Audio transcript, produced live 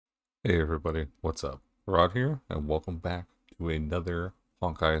Hey everybody, what's up? Horaud here, and welcome back to another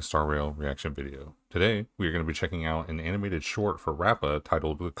Honkai Star Rail reaction video. Today, we are going to be checking out an animated short for Rappa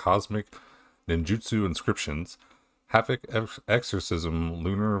titled The Cosmic Ninjutsu Inscriptions, Havoc Exorcism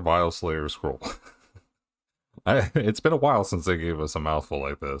Lunar Vile Slayer Scroll. It's been a while since they gave us a mouthful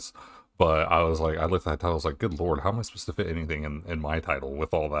like this, but I looked at that title, I was like, good lord, how am I supposed to fit anything in my title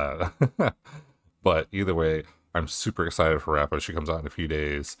with all that? But either way, I'm super excited for Rappa. She comes out in a few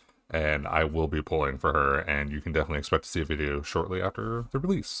days, and I will be pulling for her, and you can definitely expect to see a video shortly after the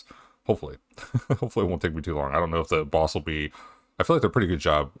release. Hopefully. Hopefully it won't take me too long. I don't know if the boss will be... I feel like they're a pretty good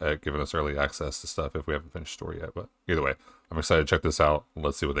job at giving us early access to stuff if we haven't finished the story yet, but either way, I'm excited to check this out.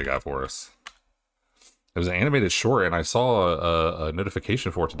 Let's see what they got for us. It was an animated short, and I saw a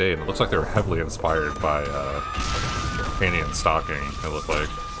notification for it today, and it looks like they were heavily inspired by Panty Stocking, it looked like.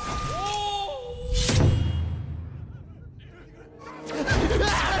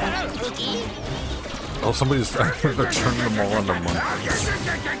 Oh, somebody's they're turning them all into monkeys.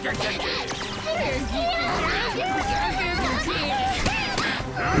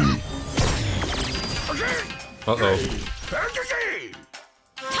 Uh-oh.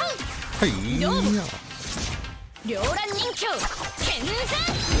 Hey.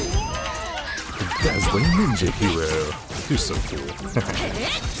 Dazzling ninja hero. You're so cool.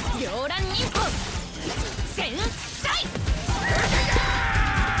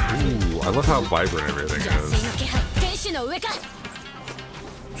 Ooh, I love how vibrant everything is.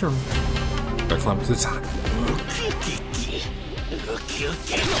 Sure. I climb to the top.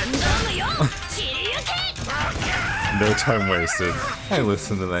 No time wasted. I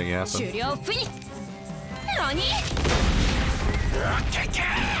listened to that yapping. What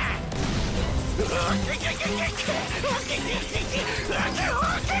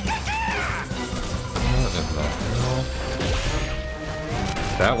in the hell?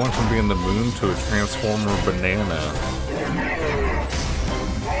 That went from being the moon to a transformer banana.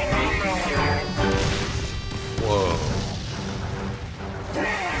 Whoa.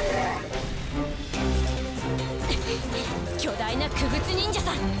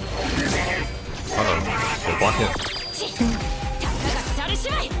 Uh-oh. We'll block it.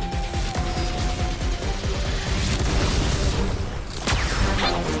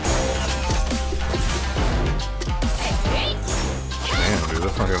 Damn, dude,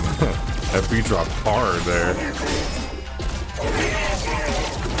 that's fucking... that beat dropped hard there.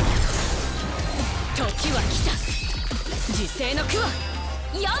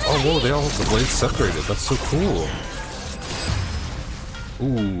 Oh, whoa, they all have the blades separated. That's so cool.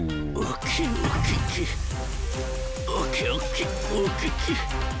 Ooh.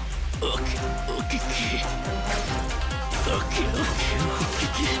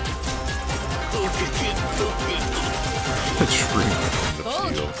 The tree in the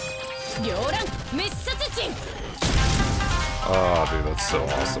field. Oh, dude, that's so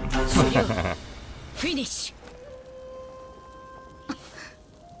awesome. Finish.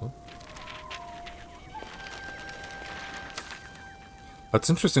 That's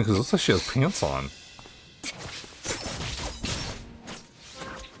interesting because it looks like she has pants on.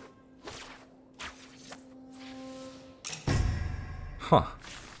 Huh.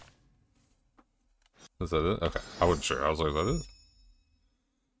 Is that it? Okay. I wasn't sure. I was like, is that it?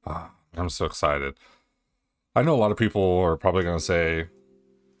 Ah, I'm so excited. I know a lot of people are probably going to say,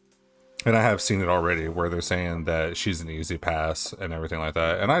 and I have seen it already, where they're saying that she's an easy pass and everything like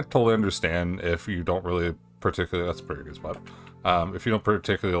that. And I totally understand if you don't really particularly... That's a pretty good spot. If you don't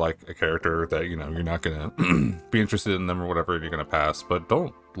particularly like a character that, you know, you're not going to be interested in them or whatever, you're going to pass. But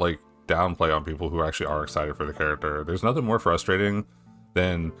don't, like, downplay on people who actually are excited for the character. There's nothing more frustrating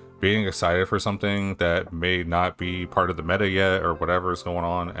than being excited for something that may not be part of the meta yet or whatever is going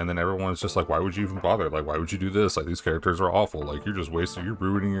on, and then everyone's just like, why would you even bother? Like, why would you do this? Like, these characters are awful. Like, you're just wasting, you're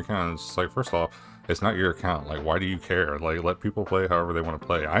ruining your account. It's just like, first off, it's not your account. Like, why do you care? Like, let people play however they want to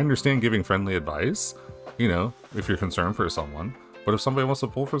play. I understand giving friendly advice, you know, if you're concerned for someone. But if somebody wants to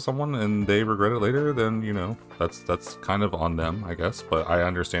pull for someone and they regret it later, then, you know, that's kind of on them, I guess. But I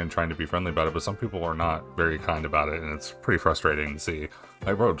understand trying to be friendly about it, but some people are not very kind about it, and it's pretty frustrating to see.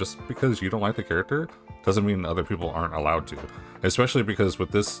 Like, bro, just because you don't like the character doesn't mean other people aren't allowed to. Especially because with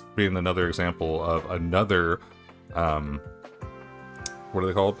this being another example of another, what are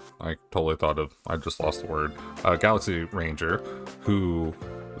they called? I totally thought of, I just lost the word. Galaxy Ranger, who...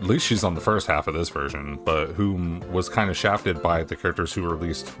 at least she's on the first half of this version, but whom was kind of shafted by the characters who were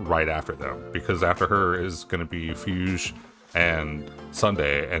released right after them, because after her is going to be Fuge and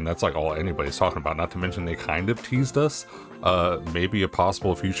Sunday, and that's like all anybody's talking about. Not to mention they kind of teased us maybe a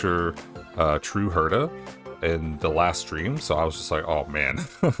possible future true Herda, in the last stream, so I was just like, oh man,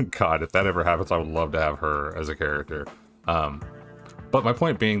 God, if that ever happens, I would love to have her as a character. But my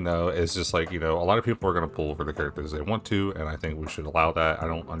point being, though, is just like, you know, a lot of people are going to pull for the characters they want to, and I think we should allow that. I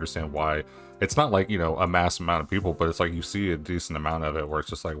don't understand why. It's not like, you know, a mass amount of people, but it's like you see a decent amount of it where it's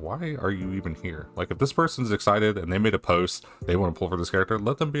just like, why are you even here? Like, if this person's excited and they made a post, they want to pull for this character,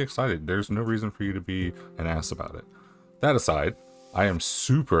 let them be excited. There's no reason for you to be an ass about it. That aside, I am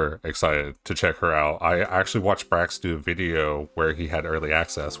super excited to check her out. I actually watched Brax do a video where he had early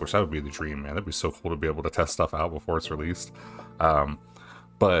access, which that would be the dream, man. That'd be so cool to be able to test stuff out before it's released.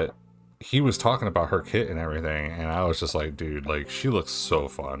 But he was talking about her kit and everything, and I was just like, dude, like, she looks so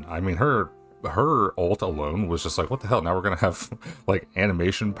fun. I mean, her ult alone was just like, what the hell? Now we're gonna have like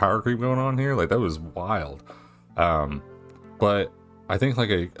animation power creep going on here? Like, that was wild. But I think like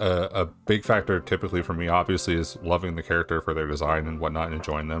a big factor typically for me, obviously, is loving the character for their design and whatnot and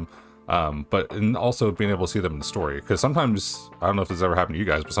enjoying them. And also being able to see them in the story, because sometimes, I don't know if this ever happened to you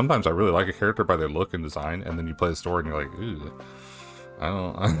guys, but sometimes I really like a character by their look and design, and then you play the story and you're like, ew, I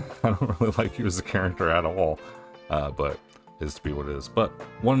don't really like you as a character at all. But is to be what it is. But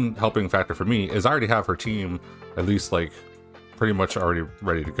one helping factor for me is I already have her team at least like pretty much already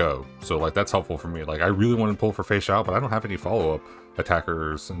ready to go, so like that's helpful for me. Like, I really want to pull for Face Out, but I don't have any follow-up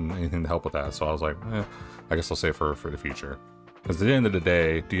attackers and anything to help with that, so I was like, I guess I'll save her for the future. Because at the end of the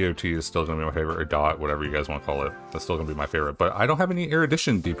day, DOT is still going to be my favorite, or Dot, whatever you guys want to call it. That's still going to be my favorite. But I don't have any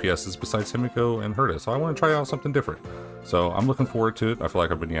Erudition DPSs besides Himiko and Herta, so I want to try out something different. So I'm looking forward to it. I feel like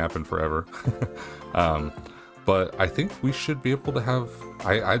I've been yapping forever. But I think we should be able to have...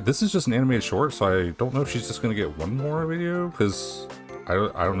 this is just an animated short, so I don't know if she's just going to get one more video, because I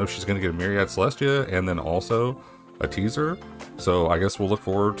don't know if she's going to get a Myriad Celestia and then also a teaser. So I guess we'll look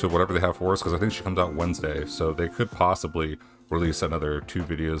forward to whatever they have for us, because I think she comes out Wednesday, so they could possibly release another 2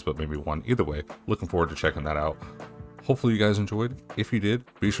 videos, but maybe 1. Either way, looking forward to checking that out. Hopefully you guys enjoyed. If you did,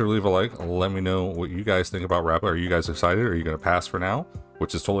 be sure to leave a like. Let me know what you guys think about Rappa. Are you guys excited? Are you going to pass for now?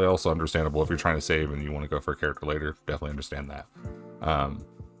 Which is totally also understandable if you're trying to save and you want to go for a character later. Definitely understand that.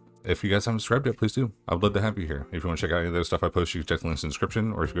 If you guys haven't subscribed yet, please do. I would love to have you here. If you want to check out any of the stuff I post, you can check the links in the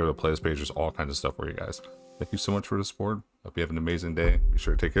description, or if you go to the playlist page, there's all kinds of stuff for you guys. Thank you so much for the support. Hope you have an amazing day. Be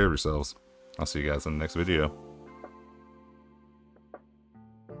sure to take care of yourselves. I'll see you guys in the next video.